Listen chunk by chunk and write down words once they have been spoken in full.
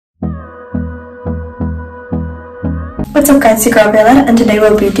What's up guys, it's your girl Violeta, and today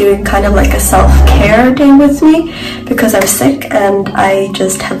we'll be doing kind of like a self-care day with me because I'm sick and I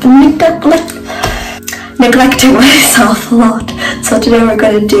just have been neglecting myself a lot. So today we're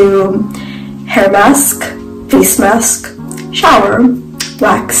going to do hair mask, face mask, shower,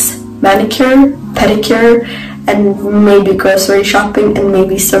 wax, manicure, pedicure, and maybe grocery shopping and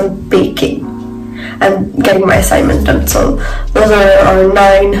maybe some baking. I'm getting my assignment done, so those are our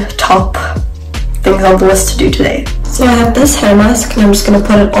 9 top things on the list to do today. So I have this hair mask and I'm just going to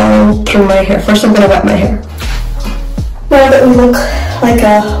put it all through my hair. First I'm going to wet my hair. Now that we look like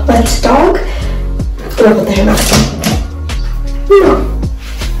a wet dog, I'm going to put the hair mask on.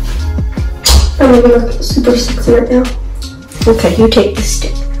 I'm going to look super sexy right now. Okay, you take the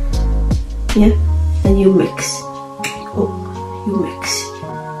stick. Yeah, and you mix. Oh, you mix.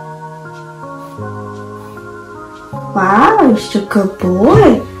 Wow, you're such a good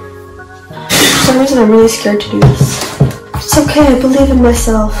boy. For some reason I'm really scared to do this. It's okay, I believe in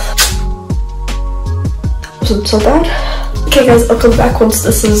myself. That wasn't so bad. Okay guys, I'll come back once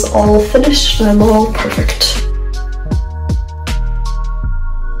this is all finished and I'm all perfect.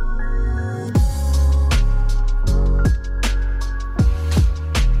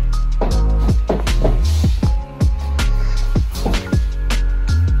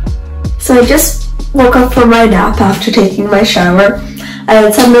 So I just woke up from my nap after taking my shower. I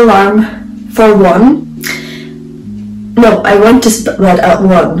had set an alarm for 1. No, I went to bed at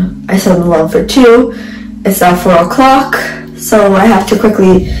 1. I set an alarm for 2. It's now 4 o'clock, so I have to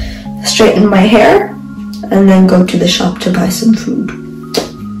quickly straighten my hair and then go to the shop to buy some food.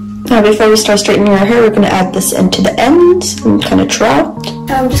 Now before we start straightening our hair, we're going to add this into the ends and kind of throughout.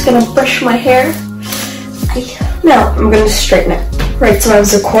 I'm just going to brush my hair. Now I'm going to straighten it. Right, so I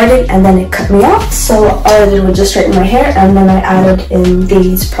was recording and then it cut me off, so all I did was just straighten my hair and then I added in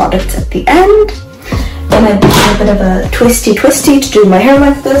these products at the end. Then I did a bit of a twisty to do my hair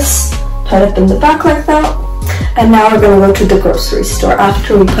like this, tied up in the back like that. And now we're going to go to the grocery store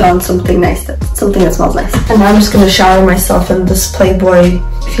after we put on something nice, something that smells nice. And now I'm just going to shower myself in this Playboy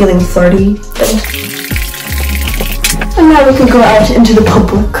feeling flirty thing. And now we can go out into the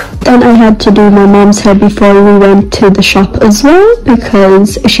public. Then I had to do my mom's hair before we went to the shop as well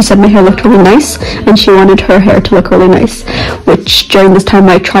because she said my hair looked really nice and she wanted her hair to look really nice, which during this time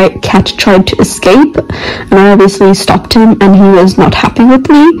my cat tried to escape and I obviously stopped him and he was not happy with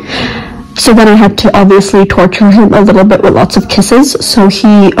me. So then I had to obviously torture him a little bit with lots of kisses, so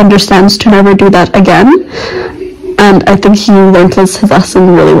he understands to never do that again, and I think he learned his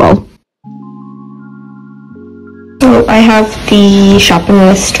lesson really well. So I have the shopping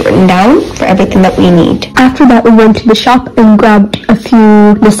list written down for everything that we need. After that we went to the shop and grabbed a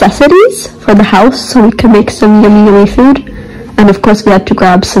few necessities for the house so we could make some yummy food. And of course we had to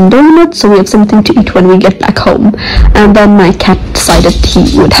grab some donuts so we have something to eat when we get back home. And then my cat decided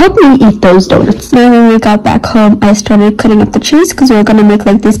he would help me eat those donuts. Now when we got back home I started cutting up the cheese because we were going to make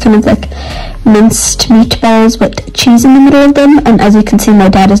like these kind of like minced meatballs with cheese in the middle of them. And as you can see my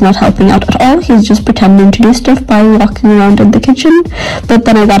dad is not helping out at all. He's just pretending to do stuff by walking around in the kitchen. But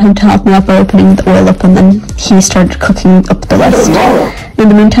then I got him to help me out by opening the oil up and then he started cooking up the rest. In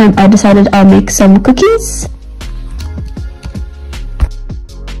the meantime I decided I'll make some cookies.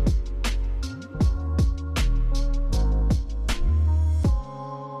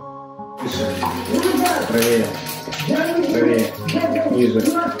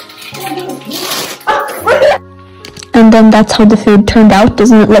 And then that's how the food turned out.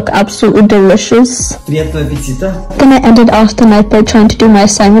 Doesn't it look absolutely delicious? Then I ended off the night by trying to do my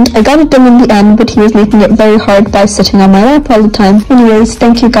assignment. I got it done in the end, but he was making it very hard by sitting on my lap all the time. Anyways,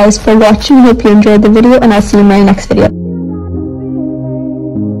 thank you guys for watching. Hope you enjoyed the video and I'll see you in my next video.